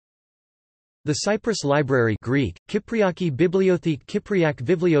The Cyprus Library Greek, Kypriaki Bibliothek Kypriak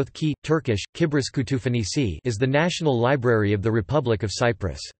Bibliotheki, Turkish, Kibris Kutufanisi is the national library of the Republic of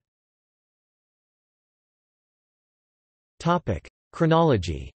Cyprus.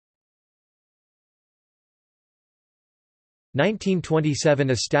 Chronology.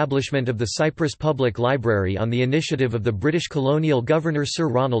 1927 Establishment of the Cyprus Public Library on the initiative of the British colonial governor Sir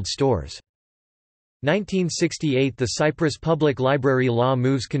Ronald Storrs. 1968 The Cyprus Public Library law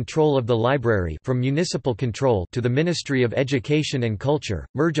moves control of the library from municipal control to the Ministry of Education and Culture,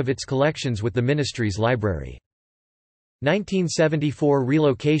 merge of its collections with the ministry's library. 1974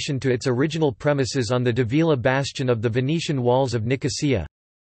 Relocation to its original premises on the Davila bastion of the Venetian walls of Nicosia.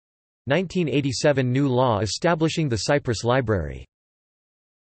 1987 New law establishing the Cyprus Library.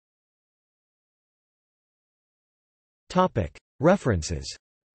 References